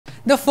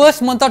The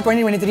first month of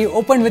 2023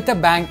 opened with a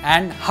bang,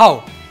 and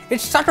how?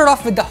 It started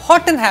off with the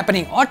hot and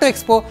happening Auto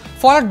Expo,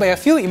 followed by a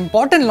few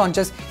important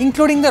launches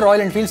including the Royal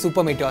Enfield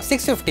Super Meteor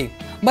 650.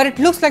 But it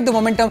looks like the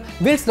momentum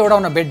will slow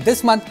down a bit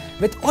this month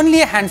with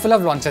only a handful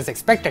of launches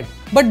expected.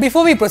 But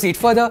before we proceed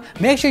further,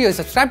 make sure you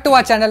subscribe to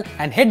our channel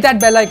and hit that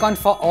bell icon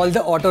for all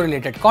the auto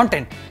related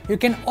content. You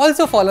can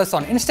also follow us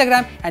on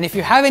Instagram, and if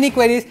you have any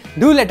queries,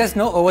 do let us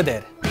know over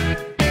there.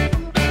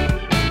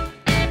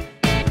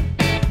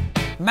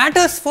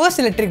 Matter's first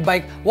electric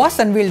bike was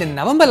unveiled in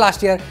November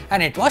last year,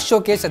 and it was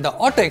showcased at the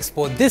Auto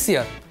Expo this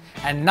year.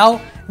 And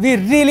now, we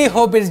really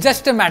hope it's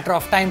just a matter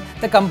of time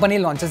the company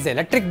launches the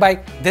electric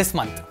bike this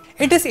month.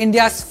 It is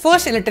India's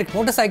first electric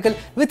motorcycle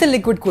with a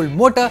liquid-cooled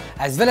motor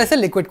as well as a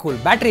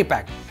liquid-cooled battery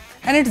pack.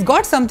 And it's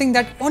got something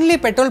that only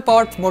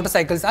petrol-powered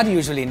motorcycles are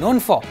usually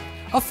known for: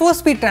 a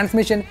 4-speed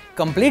transmission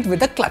complete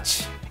with a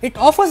clutch. It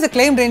offers a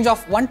claimed range of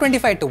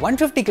 125 to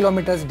 150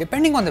 km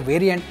depending on the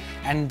variant,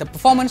 and the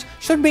performance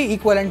should be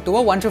equivalent to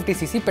a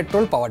 150cc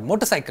petrol-powered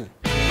motorcycle.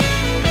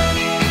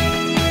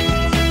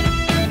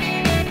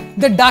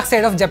 The dark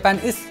side of Japan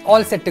is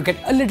all set to get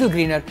a little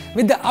greener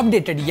with the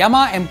updated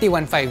Yamaha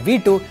MT-15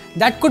 V2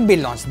 that could be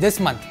launched this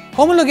month.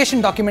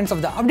 Homologation documents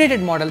of the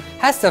updated model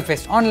has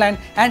surfaced online,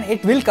 and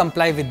it will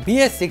comply with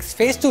BS6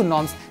 Phase 2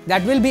 norms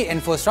that will be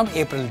enforced from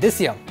April this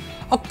year.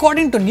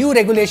 According to new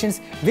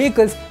regulations,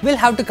 vehicles will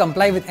have to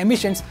comply with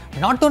emissions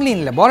not only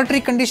in laboratory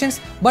conditions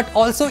but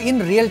also in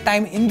real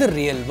time in the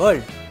real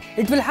world.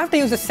 It will have to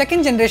use a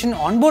second generation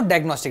onboard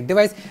diagnostic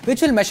device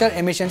which will measure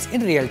emissions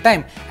in real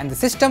time, and the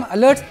system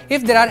alerts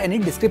if there are any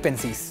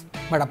discrepancies.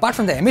 But apart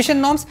from the emission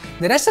norms,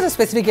 the rest of the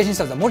specifications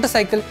of the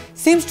motorcycle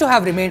seems to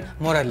have remained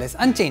more or less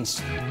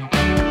unchanged.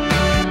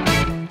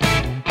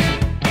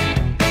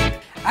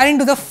 Adding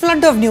to the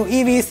flood of new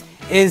EVs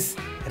is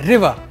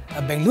River,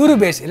 a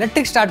Bengaluru-based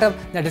electric startup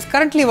that is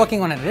currently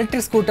working on an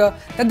electric scooter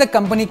that the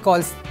company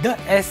calls the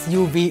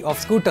SUV of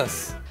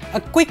scooters. A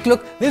quick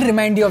look will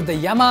remind you of the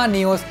Yamaha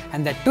Neos,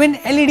 and the twin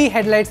LED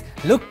headlights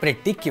look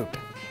pretty cute.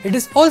 It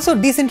is also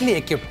decently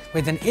equipped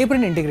with an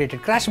apron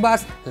integrated crash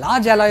bars,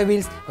 large alloy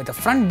wheels with a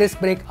front disc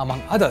brake,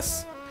 among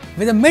others.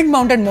 With a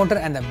mid-mounted motor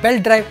and a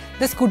belt drive,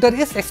 the scooter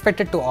is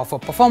expected to offer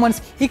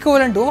performance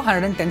equivalent to a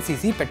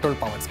 110cc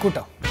petrol-powered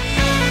scooter.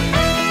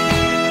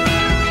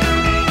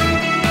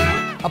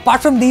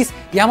 Apart from these,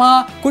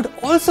 Yamaha could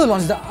also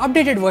launch the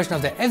updated version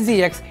of the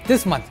FZX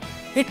this month.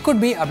 It could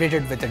be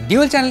updated with a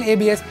dual-channel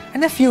ABS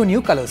and a few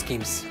new color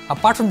schemes.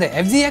 Apart from the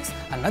FZX,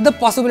 another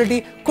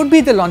possibility could be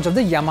the launch of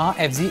the Yamaha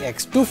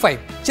FZX25.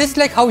 Just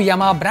like how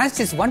Yamaha branched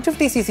its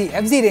 150cc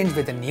FZ range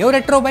with a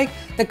neo-retro bike,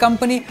 the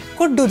company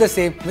could do the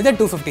same with a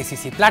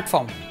 250cc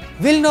platform.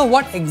 We'll know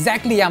what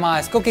exactly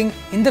Yamaha is cooking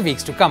in the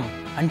weeks to come.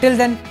 Until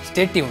then,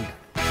 stay tuned.